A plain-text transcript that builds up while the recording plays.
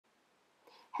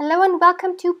Hello and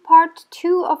welcome to part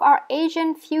 2 of our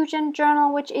Asian Fusion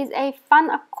Journal, which is a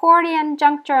fun accordion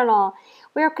junk journal.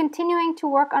 We are continuing to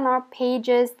work on our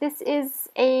pages. This is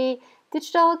a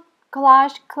digital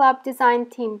collage club design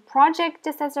team project.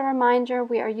 Just as a reminder,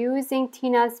 we are using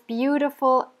Tina's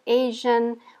beautiful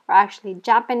Asian, or actually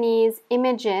Japanese,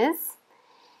 images.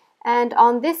 And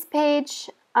on this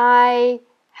page, I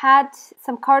had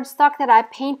some cardstock that I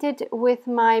painted with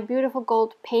my beautiful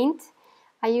gold paint.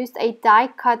 I used a die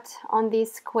cut on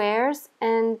these squares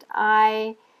and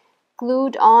I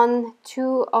glued on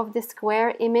 2 of the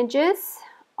square images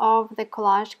of the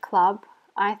Collage Club.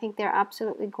 I think they're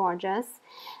absolutely gorgeous.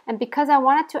 And because I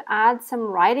wanted to add some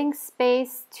writing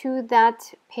space to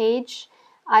that page,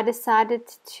 I decided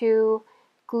to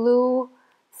glue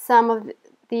some of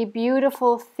the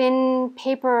beautiful thin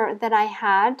paper that I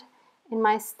had in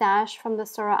my stash from the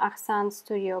Sora Aksan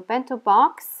Studio bento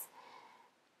box.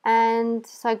 And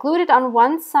so I glued it on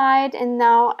one side, and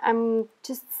now I'm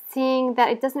just seeing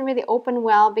that it doesn't really open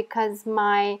well because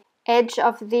my edge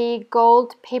of the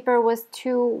gold paper was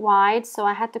too wide, so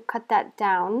I had to cut that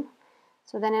down.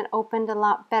 So then it opened a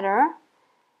lot better.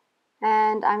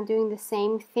 And I'm doing the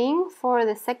same thing for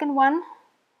the second one.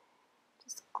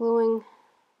 Just gluing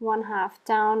 1/2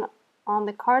 down on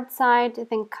the card side,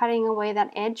 then cutting away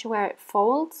that edge where it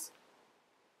folds.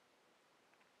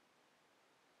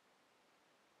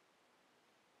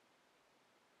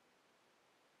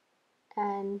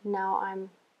 And now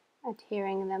I'm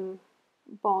adhering them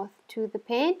both to the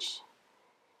page,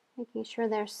 making sure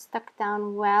they're stuck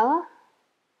down well.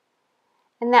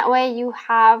 And that way you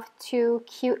have 2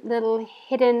 cute little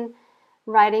hidden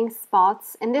writing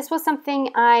spots. And this was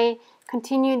something I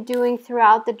continued doing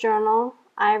throughout the journal.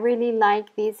 I really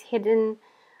like these hidden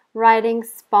writing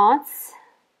spots.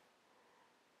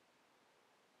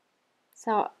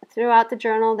 So throughout the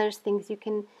journal there's things you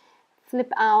can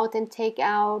flip out and take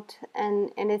out,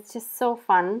 and it's just so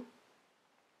fun.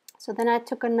 So then I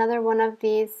took another one of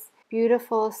these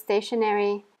beautiful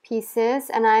stationery pieces,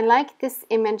 and I like this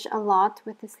image a lot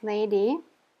with this lady.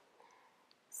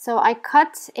 So I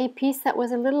cut a piece that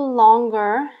was a little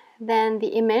longer than the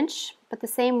image, but the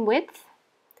same width,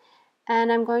 and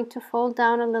I'm going to fold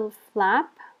down a little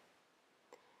flap.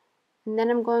 And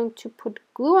then I'm going to put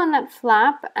glue on that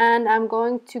flap, and I'm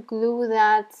going to glue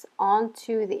that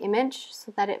onto the image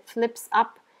so that it flips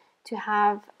up to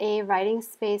have a writing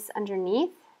space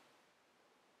underneath.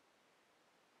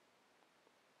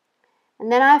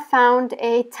 And then I found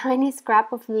a tiny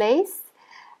scrap of lace,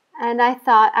 and I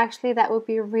thought actually that would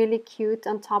be really cute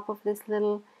on top of this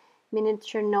little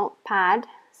miniature notepad.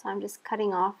 So I'm just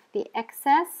cutting off the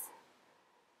excess.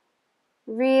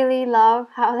 Really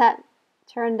love how that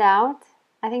turned out.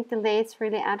 I think the lace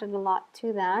really added a lot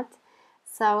to that.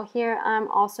 So here I'm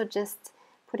also just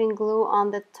putting glue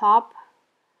on the top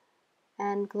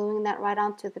and gluing that right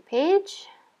onto the page.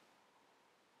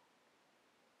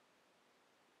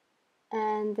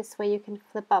 And this way you can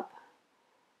flip up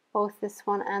both this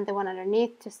one and the one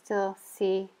underneath to still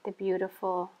see the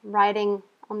beautiful writing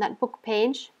on that book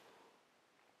page.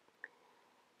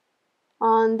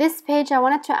 On this page, I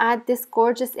wanted to add this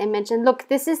gorgeous image. And look,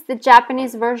 this is the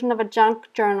Japanese version of a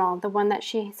junk journal, the one that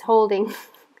she's holding.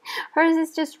 Hers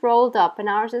is just rolled up and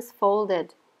ours is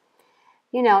folded.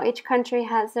 You know, each country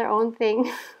has their own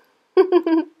thing.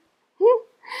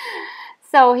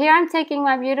 So here I'm taking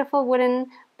my beautiful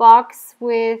wooden box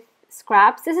with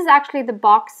scraps. This is actually the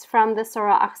box from the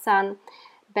Sora Aksan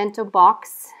bento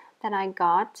box that I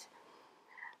got.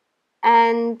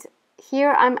 And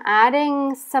here I'm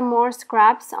adding some more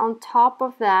scraps on top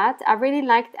of that. I really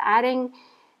liked adding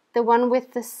the one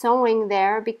with the sewing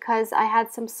there because I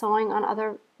had some sewing on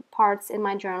other parts in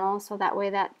my journal, so that way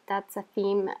that's a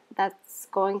theme that's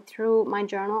going through my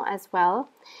journal as well.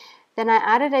 Then I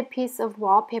added a piece of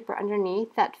wallpaper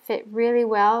underneath that fit really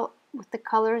well with the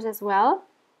colors as well.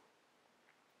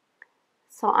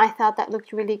 So I thought that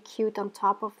looked really cute on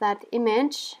top of that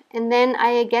image. And then I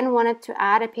again wanted to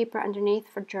add a paper underneath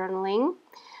for journaling.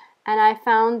 And I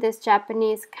found this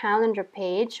Japanese calendar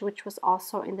page, which was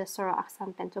also in the Sora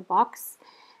Aksan bento box.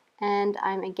 And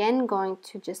I'm again going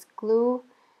to just glue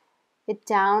it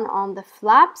down on the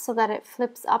flap so that it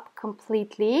flips up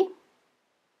completely.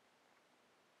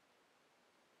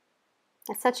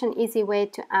 It's such an easy way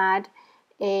to add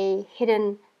a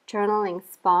hidden journaling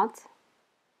spot.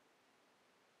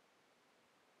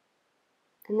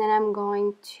 And then I'm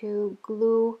going to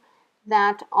glue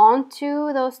that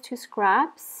onto those 2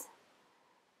 scraps.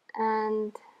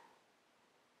 And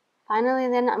finally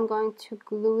then I'm going to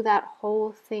glue that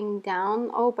whole thing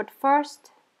down. Oh, but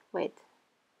first, wait.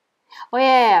 Oh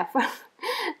yeah.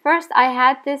 First I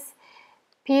had this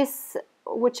piece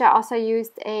which I also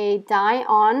used a die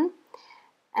on,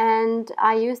 and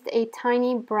I used a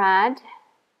tiny brad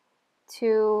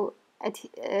to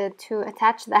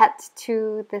attach that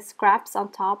to the scraps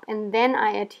on top, and then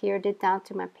I adhered it down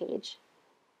to my page.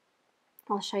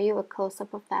 I'll show you a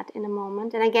close-up of that in a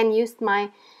moment. And again, used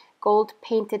my gold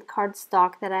painted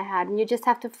cardstock that I had. And you just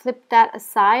have to flip that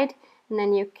aside, and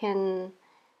then you can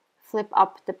flip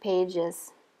up the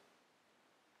pages.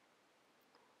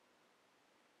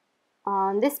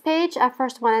 On this page, I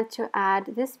first wanted to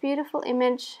add this beautiful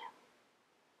image.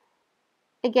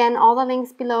 Again, all the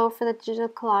links below for the Digital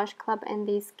Collage Club and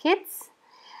these kits.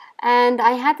 And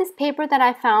I had this paper that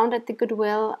I found at the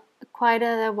Goodwill quite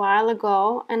a while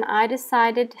ago, and I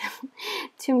decided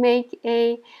to make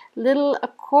a little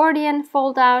accordion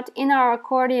fold out in our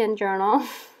accordion journal.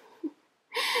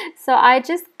 So I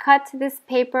just cut this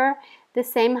paper the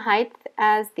same height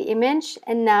as the image,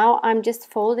 and now I'm just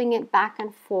folding it back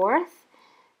and forth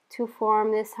to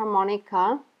form this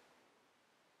harmonica.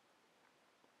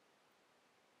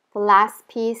 The last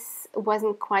piece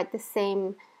wasn't quite the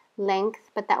same length,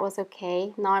 but that was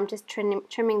okay. Now I'm just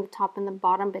trimming the top and the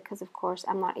bottom because of course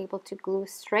I'm not able to glue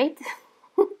straight.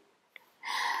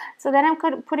 So then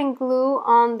I'm putting glue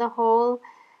on the whole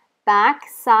back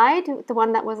side, the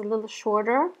one that was a little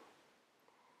shorter.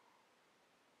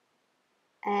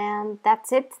 And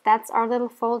that's it. That's our little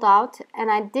fold out.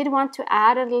 And I did want to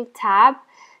add a little tab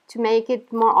to make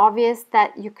it more obvious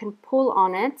that you can pull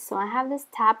on it. So I have this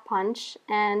tab punch,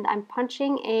 and I'm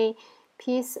punching a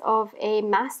piece of a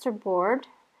masterboard,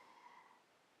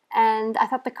 and I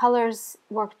thought the colors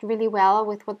worked really well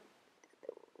with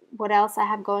what else I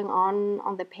have going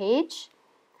on the page.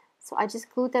 So I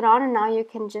just glued it on, and now you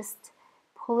can just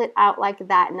pull it out like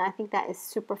that, and I think that is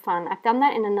super fun. I've done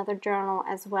that in another journal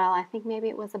as well. I think maybe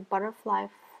it was a butterfly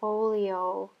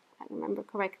folio, if I remember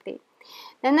correctly.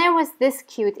 Then there was this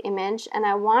cute image, and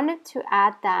I wanted to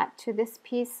add that to this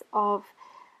piece of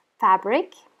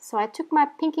fabric. So I took my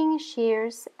pinking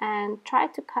shears and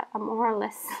tried to cut a more or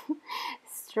less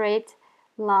straight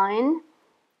line.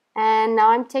 And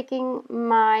now I'm taking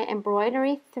my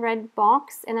embroidery thread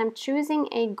box, and I'm choosing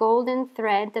a golden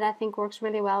thread that I think works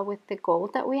really well with the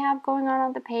gold that we have going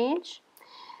on the page.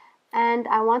 And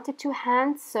I wanted to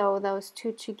hand sew those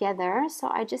two together, so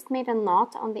I just made a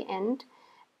knot on the end,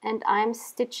 and I'm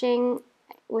stitching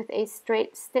with a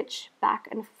straight stitch back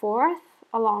and forth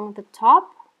along the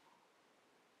top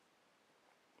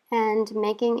and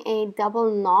making a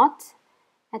double knot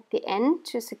at the end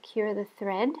to secure the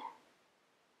thread.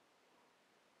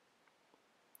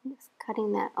 Just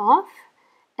cutting that off.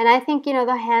 And I think, you know,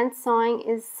 the hand sewing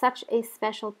is such a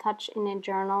special touch in a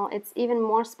journal. It's even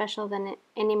more special than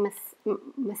any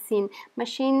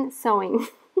machine sewing.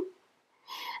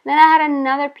 Then I had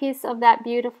another piece of that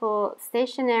beautiful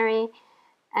stationery,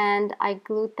 and I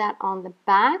glued that on the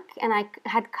back, and I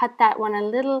had cut that one a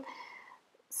little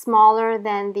smaller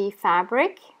than the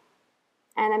fabric,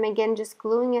 and I'm again just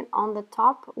gluing it on the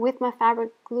top with my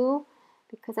fabric glue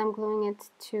because I'm gluing it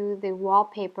to the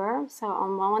wallpaper. So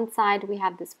on one side we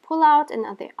have this pull out, and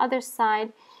on the other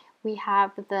side we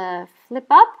have the flip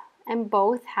up, and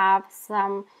both have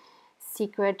some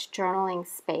secret journaling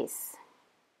space.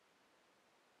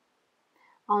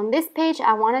 On this page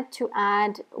I wanted to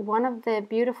add one of the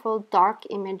beautiful dark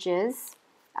images.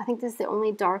 I think this is the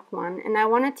only dark one, and I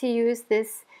wanted to use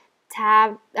this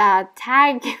tag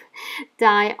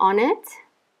die on it.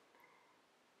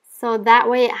 So that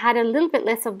way it had a little bit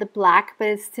less of the black, but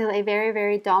it's still a very,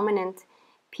 very dominant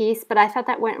piece. But I thought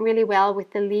that went really well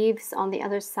with the leaves on the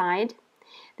other side.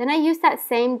 Then I used that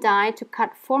same die to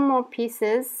cut 4 more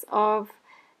pieces of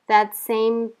that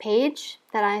same page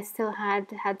that I still had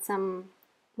some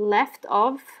left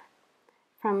of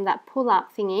from that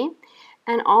pull-out thingy.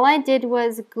 And all I did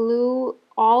was glue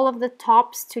all of the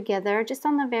tops together, just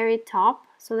on the very top,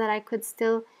 so that I could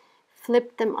still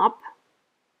flip them up.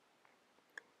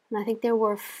 And I think there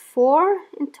were 4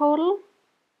 in total.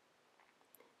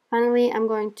 Finally, I'm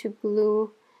going to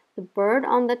glue the bird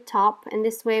on the top, and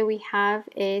this way we have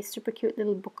a super cute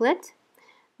little booklet.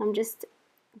 I'm just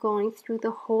going through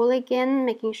the hole again,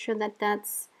 making sure that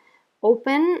that's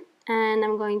open, and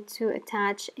I'm going to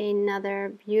attach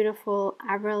another beautiful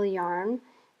Avril yarn.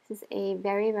 This is a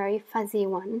very, very fuzzy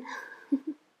one.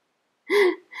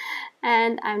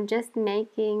 And I'm just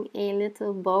making a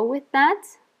little bow with that.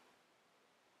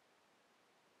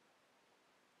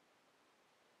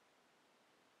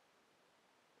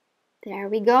 There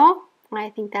we go. I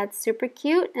think that's super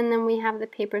cute. And then we have the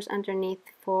papers underneath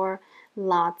for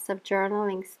lots of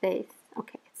journaling space.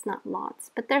 Okay, it's not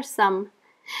lots, but there's some.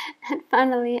 And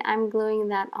finally, I'm gluing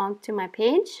that onto my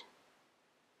page.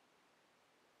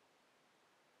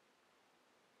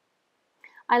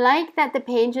 I like that the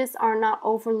pages are not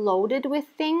overloaded with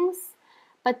things,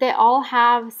 but they all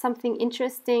have something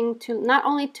interesting to not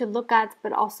only to look at,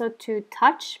 but also to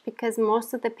touch, because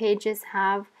most of the pages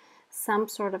have some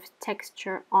sort of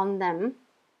texture on them.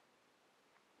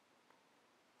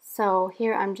 So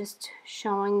here I'm just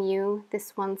showing you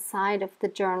this one side of the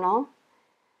journal.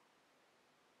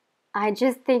 I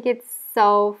just think it's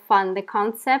so fun. The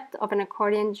concept of an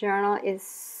accordion journal is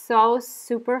so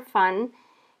super fun.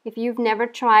 If you've never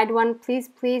tried one, please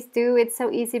do. It's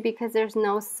so easy because there's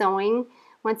no sewing.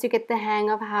 Once you get the hang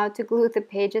of how to glue the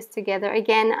pages together.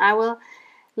 Again, I will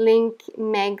link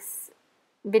Meg's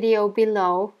video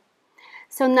below.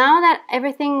 So now that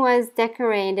everything was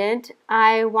decorated,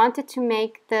 I wanted to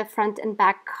make the front and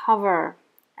back cover.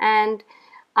 And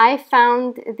I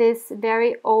found this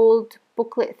very old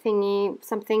booklet thingy,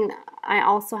 something I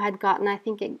also had gotten, I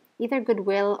think, at either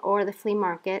Goodwill or the flea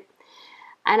market.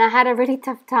 And I had a really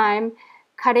tough time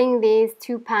cutting these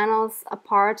two panels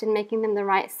apart and making them the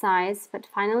right size, but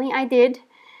finally I did.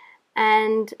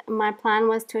 And my plan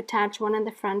was to attach one in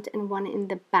the front and one in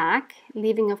the back,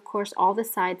 leaving of course all the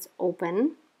sides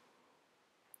open.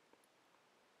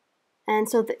 And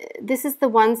so this is the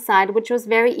one side, which was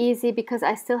very easy because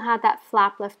I still had that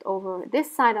flap left over.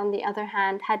 This side, on the other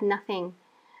hand, had nothing.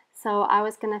 So I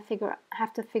was gonna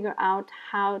have to figure out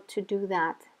how to do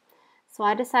that. So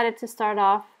I decided to start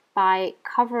off by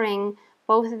covering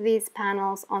both of these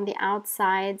panels on the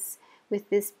outsides with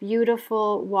this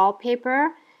beautiful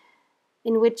wallpaper,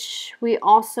 in which we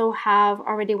also have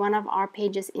already one of our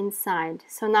pages inside.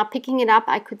 So now picking it up,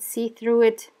 I could see through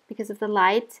it because of the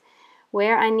light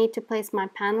where I need to place my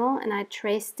panel, and I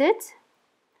traced it.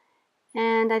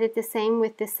 And I did the same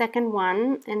with the second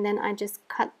one, and then I just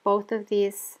cut both of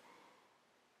these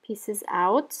pieces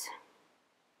out.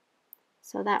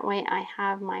 So that way I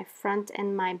have my front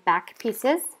and my back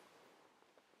pieces.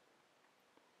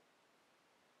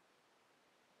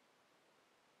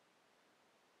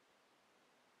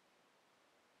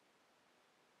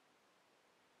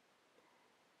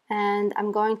 And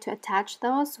I'm going to attach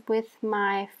those with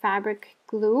my fabric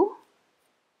glue.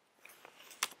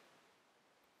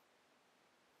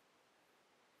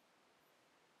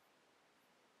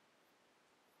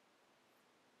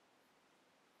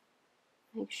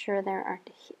 Make sure they're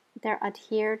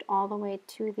adhered all the way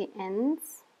to the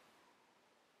ends,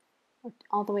 or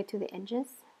all the way to the edges.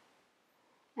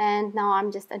 And now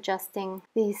I'm just adjusting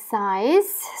the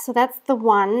size. So that's the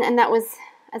one, and that was,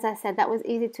 as I said, that was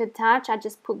easy to attach. I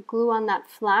just put glue on that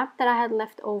flap that I had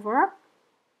left over.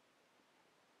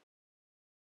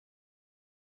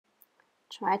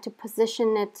 Try to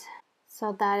position it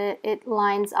so that it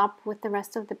lines up with the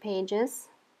rest of the pages.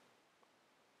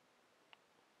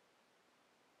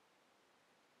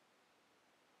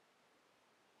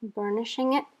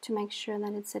 Burnishing it to make sure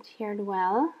that it's adhered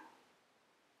well.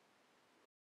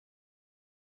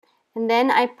 And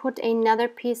then I put another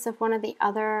piece of one of the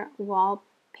other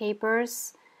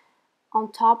wallpapers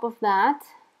on top of that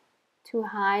to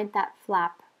hide that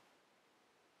flap.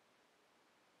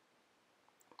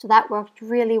 So that worked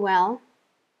really well.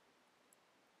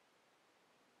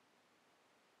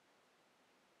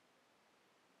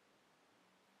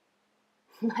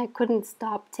 I couldn't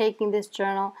stop taking this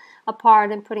journal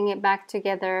apart and putting it back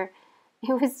together.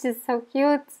 It was just so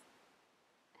cute.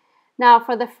 Now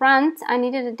for the front, I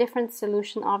needed a different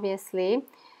solution, obviously.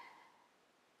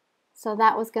 So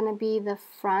that was going to be the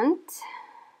front,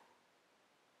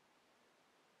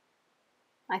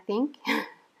 I think.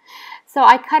 So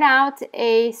I cut out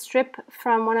a strip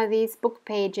from one of these book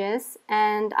pages,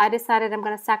 and I decided I'm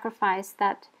going to sacrifice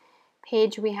that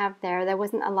page we have there. There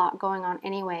wasn't a lot going on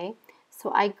anyway.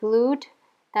 So I glued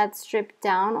that strip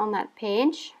down on that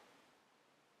page.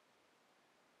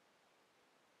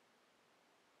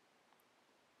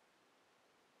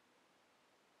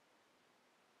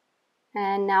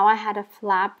 And now I had a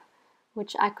flap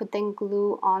which I could then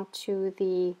glue onto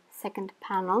the second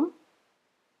panel.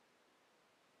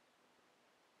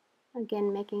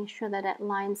 Again, making sure that it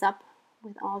lines up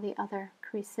with all the other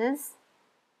creases.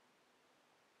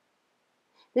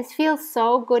 This feels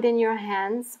so good in your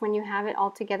hands when you have it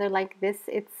all together like this.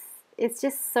 It's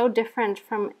just so different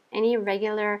from any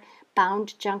regular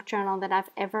bound junk journal that I've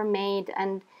ever made,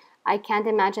 and I can't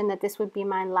imagine that this would be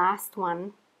my last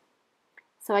one.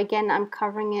 So again, I'm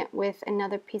covering it with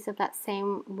another piece of that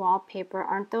same wallpaper.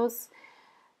 Aren't those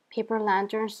paper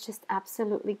lanterns just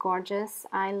absolutely gorgeous?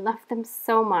 I love them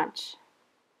so much.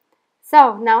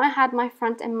 So now I had my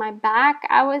front and my back.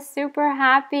 I was super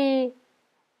happy.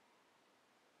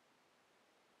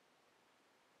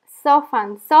 So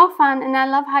fun, and I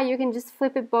love how you can just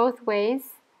flip it both ways.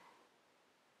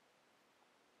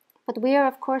 But we are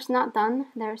of course not done.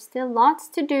 There's still lots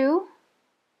to do.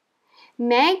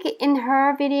 Meg, in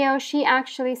her video, she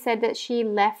actually said that she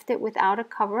left it without a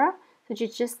cover. So she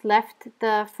just left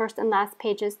the first and last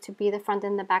pages to be the front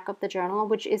and the back of the journal,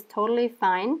 which is totally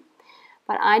fine.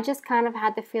 But I just kind of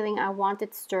had the feeling I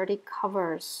wanted sturdy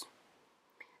covers.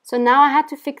 So now I had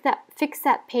to fix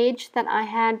that page that I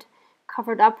had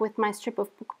covered up with my strip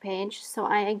of book page. So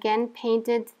I again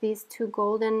painted these two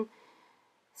golden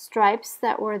stripes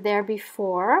that were there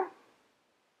before.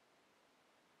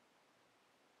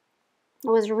 It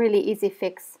was a really easy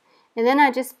fix. And then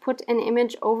I just put an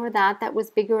image over that was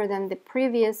bigger than the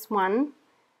previous one.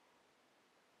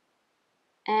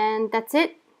 And that's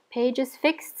it. Page is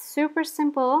fixed. Super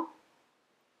simple.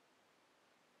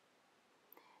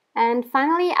 And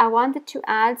finally, I wanted to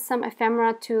add some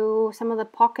ephemera to some of the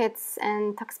pockets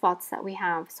and tuck spots that we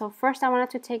have. So first I wanted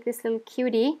to take this little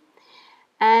cutie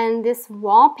and this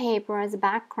wallpaper as a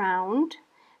background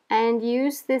and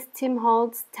use this Tim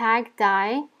Holtz tag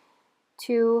die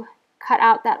to cut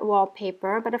out that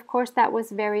wallpaper. But of course that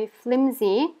was very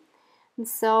flimsy. And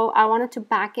so I wanted to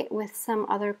back it with some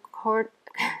other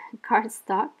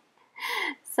cardstock.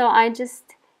 So I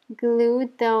just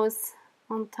glued those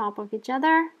on top of each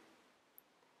other.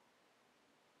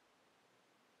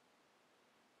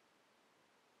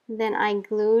 Then I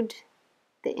glued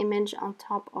the image on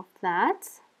top of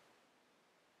that.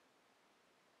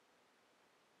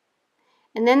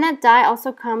 And then that die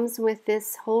also comes with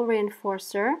this hole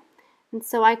reinforcer. And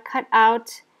so I cut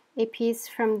out a piece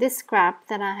from this scrap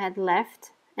that I had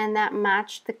left, and that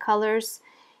matched the colors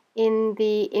in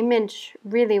the image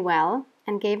really well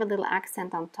and gave a little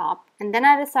accent on top. And then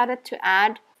I decided to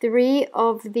add 3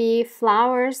 of the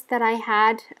flowers that I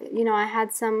had. You know, I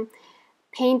had some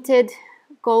painted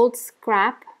gold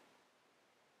scrap,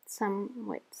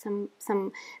 some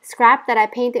scrap that I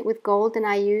painted with gold, and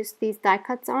I used these die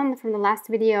cuts on from the last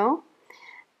video,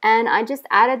 and I just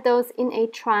added those in a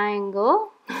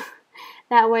triangle.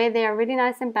 That way they are really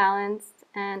nice and balanced,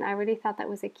 and I really thought that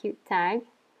was a cute tag.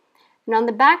 And on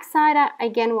the back side I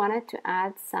again wanted to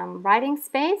add some writing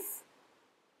space,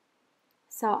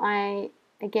 so I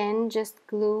again just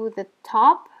glue the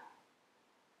top.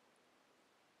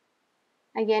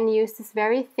 Again, use this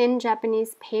very thin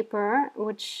Japanese paper,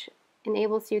 which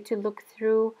enables you to look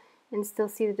through and still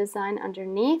see the design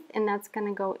underneath, and that's going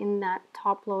to go in that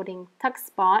top loading tuck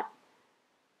spot.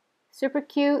 Super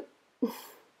cute.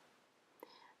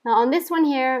 Now on this one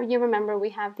here, you remember we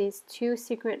have these 2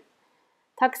 secret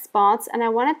tuck spots, and I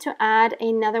wanted to add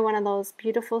another one of those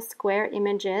beautiful square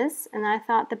images, and I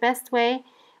thought the best way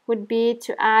would be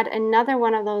to add another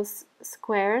one of those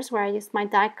squares where I used my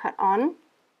die cut on,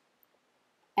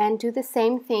 and do the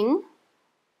same thing.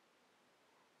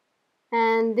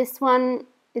 And this one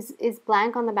is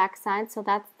blank on the back side, so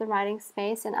that's the writing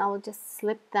space, and I will just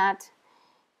slip that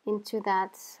into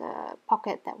that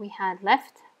pocket that we had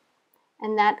left.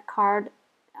 And that card,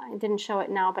 I didn't show it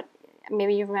now, but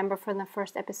maybe you remember from the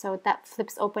first episode, that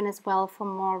flips open as well for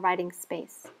more writing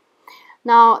space.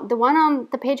 Now the one on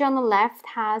the page on the left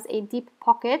has a deep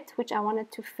pocket, which I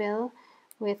wanted to fill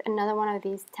with another one of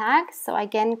these tags. So I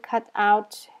again cut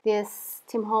out this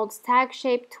Tim Holtz tag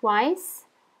shape twice,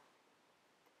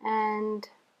 and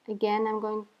again I'm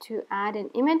going to add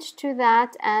an image to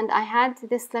that, and I had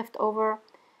this left over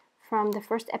from the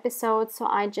first episode, so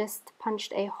I just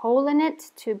punched a hole in it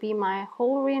to be my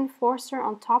hole reinforcer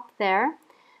on top there.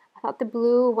 I thought the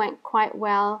blue went quite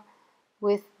well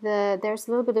with there's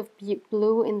a little bit of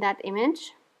blue in that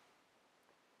image.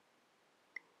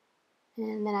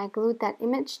 And then I glued that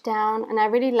image down, and I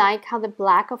really like how the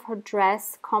black of her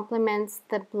dress complements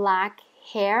the black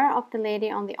hair of the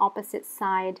lady on the opposite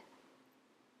side.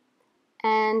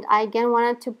 And I again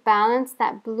wanted to balance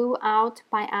that blue out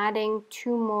by adding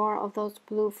 2 more of those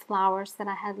blue flowers that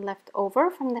I had left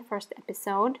over from the first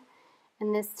episode.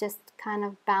 And this just kind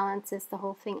of balances the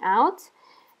whole thing out.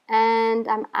 And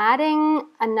I'm adding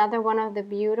another one of the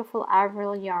beautiful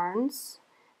Avril yarns.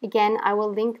 Again, I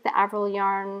will link the Avril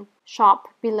yarn shop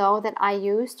below that I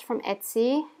used from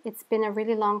Etsy. It's been a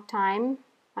really long time.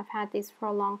 I've had these for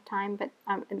a long time,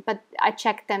 but I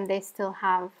checked them. They still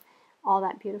have all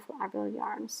that beautiful Avril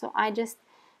yarn. So I just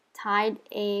tied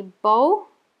a bow,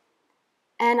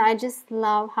 and I just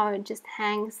love how it just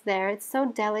hangs there. It's so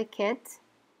delicate.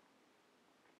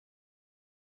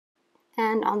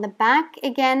 And on the back,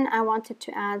 again, I wanted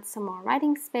to add some more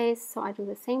writing space, so I do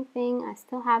the same thing. I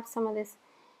still have some of this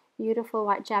beautiful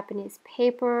white Japanese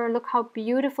paper. Look how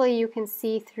beautifully you can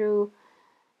see through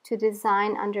to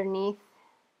design underneath.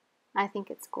 I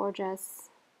think it's gorgeous.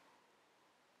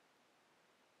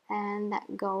 And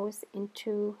that goes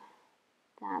into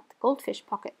that goldfish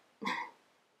pocket.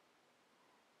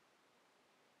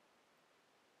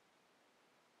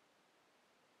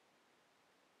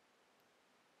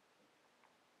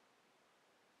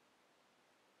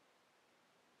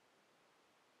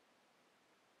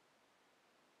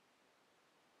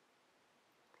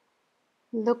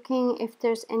 Looking if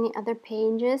there's any other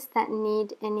pages that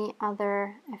need any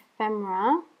other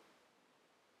ephemera.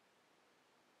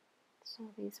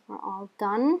 So these were all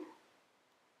done.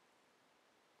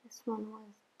 This one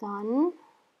was done.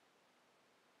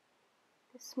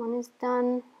 This one is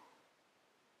done.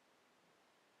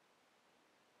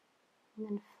 And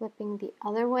then flipping the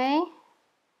other way.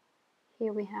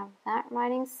 Here we have that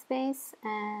writing space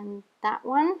and that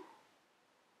one. You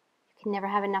can never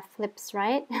have enough flips,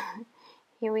 right?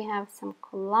 Here we have some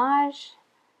collage.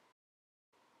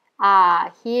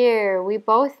 Here we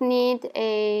both need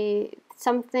a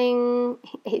something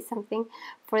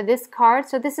for this card.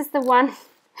 So this is the one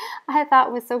I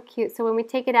thought was so cute. So when we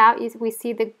take it out, we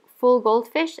see the full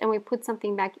goldfish, and we put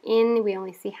something back in, we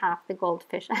only see half the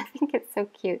goldfish. I think it's so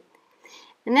cute.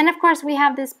 And then of course we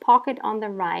have this pocket on the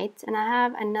right, and I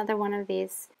have another one of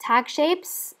these tag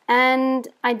shapes, and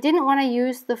I didn't want to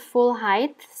use the full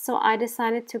height, so I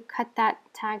decided to cut that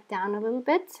tag down a little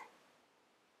bit.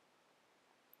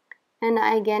 And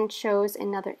I again chose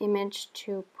another image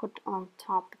to put on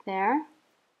top there.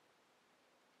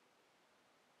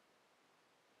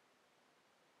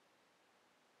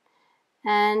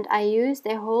 And I used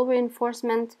a hole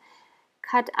reinforcement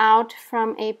cut out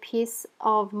from a piece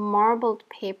of marbled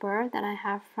paper that I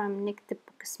have from Nick the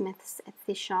Booksmith's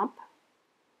Etsy shop.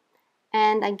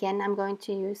 And again, I'm going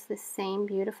to use the same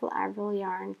beautiful Arvil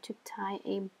yarn to tie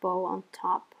a bow on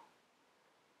top.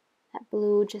 That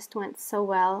blue just went so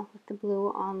well with the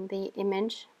blue on the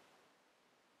image.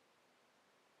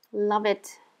 Love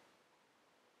it.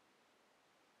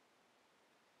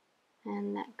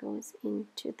 And that goes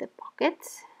into the pocket.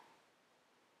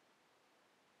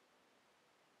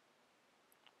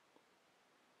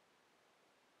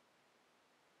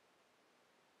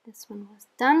 This one was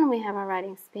done. We have our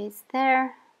writing space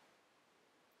there.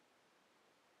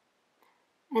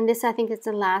 And this, I think, is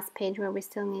the last page where we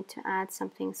still need to add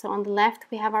something. So on the left,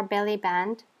 we have our belly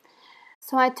band.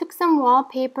 So I took some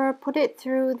wallpaper, put it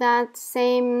through that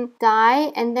same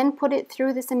die, and then put it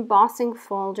through this embossing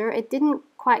folder. It didn't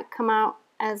quite come out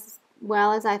as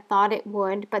well as I thought it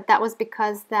would, but that was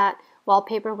because that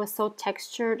wallpaper was so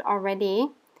textured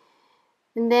already.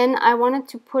 And then I wanted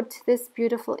to put this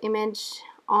beautiful image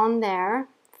on there,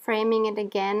 framing it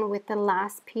again with the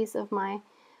last piece of my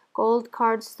gold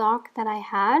cardstock that I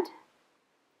had.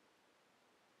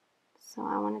 So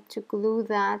I wanted to glue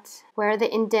that where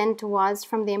the indent was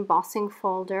from the embossing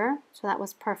folder. So that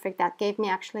was perfect. That gave me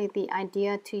actually the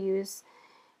idea to use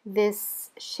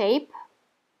this shape.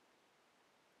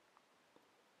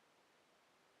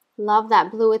 Love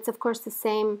that blue. It's of course the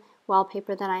same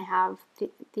wallpaper that I have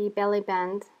the belly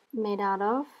band made out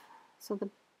of. So the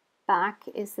back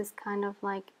is this kind of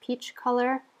like peach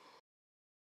color.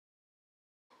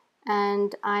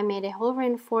 And I made a hole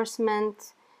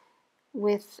reinforcement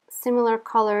with similar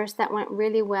colors that went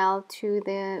really well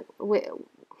with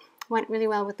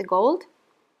the gold,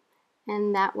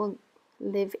 and that will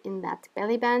live in that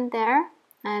belly band there.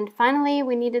 And finally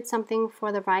we needed something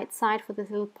for the right side for this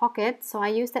little pocket, so I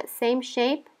used that same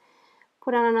shape,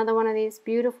 put on another one of these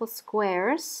beautiful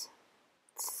squares,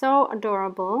 so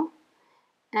adorable,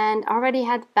 and already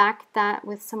had backed that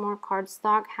with some more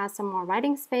cardstock, has some more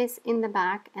writing space in the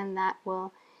back, and that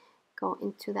will go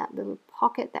into that little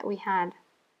pocket that we had.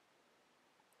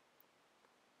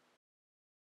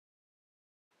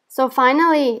 So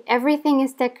finally, everything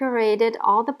is decorated.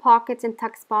 All the pockets and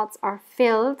tuck spots are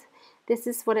filled. This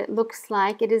is what it looks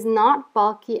like. It is not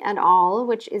bulky at all,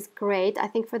 which is great. I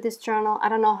think for this journal, I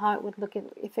don't know how it would look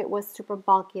if it was super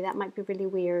bulky. That might be really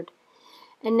weird.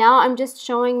 And now I'm just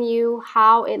showing you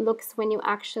how it looks when you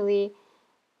actually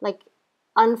like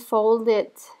unfold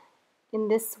it in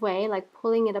this way, like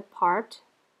pulling it apart.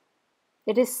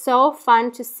 It is so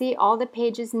fun to see all the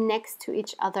pages next to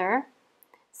each other.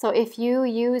 So if you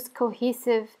use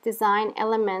cohesive design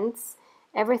elements,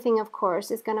 everything of course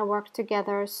is going to work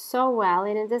together so well,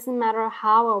 and it doesn't matter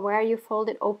how or where you fold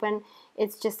it open,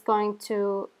 it's just going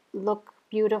to look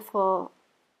beautiful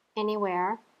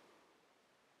anywhere.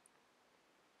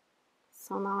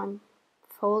 So now I'm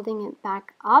folding it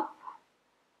back up.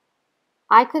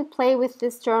 I could play with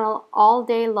this journal all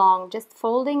day long, just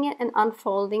folding it and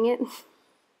unfolding it.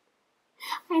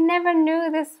 I never knew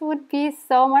this would be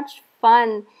so much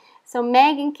fun. So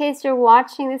Meg, in case you're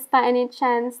watching this by any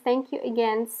chance, thank you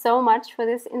again so much for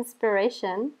this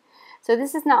inspiration. So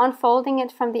this is now unfolding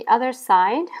it from the other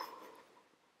side.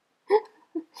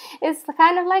 It's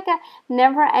kind of like a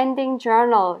never-ending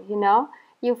journal, you know.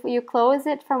 You close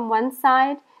it from one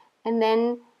side, and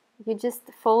then you just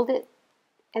fold it,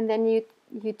 and then you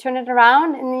turn it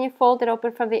around, and then you fold it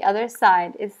open from the other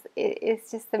side.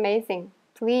 It's just amazing.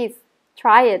 Please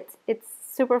try it. It's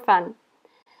super fun.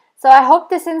 So I hope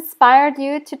this inspired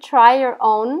you to try your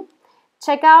own.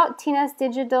 Check out Tina's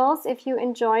Digitals if you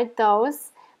enjoyed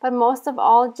those. But most of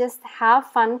all, just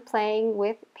have fun playing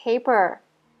with paper.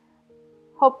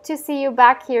 Hope to see you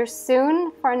back here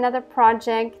soon for another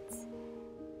project.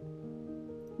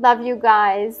 Love you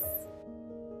guys.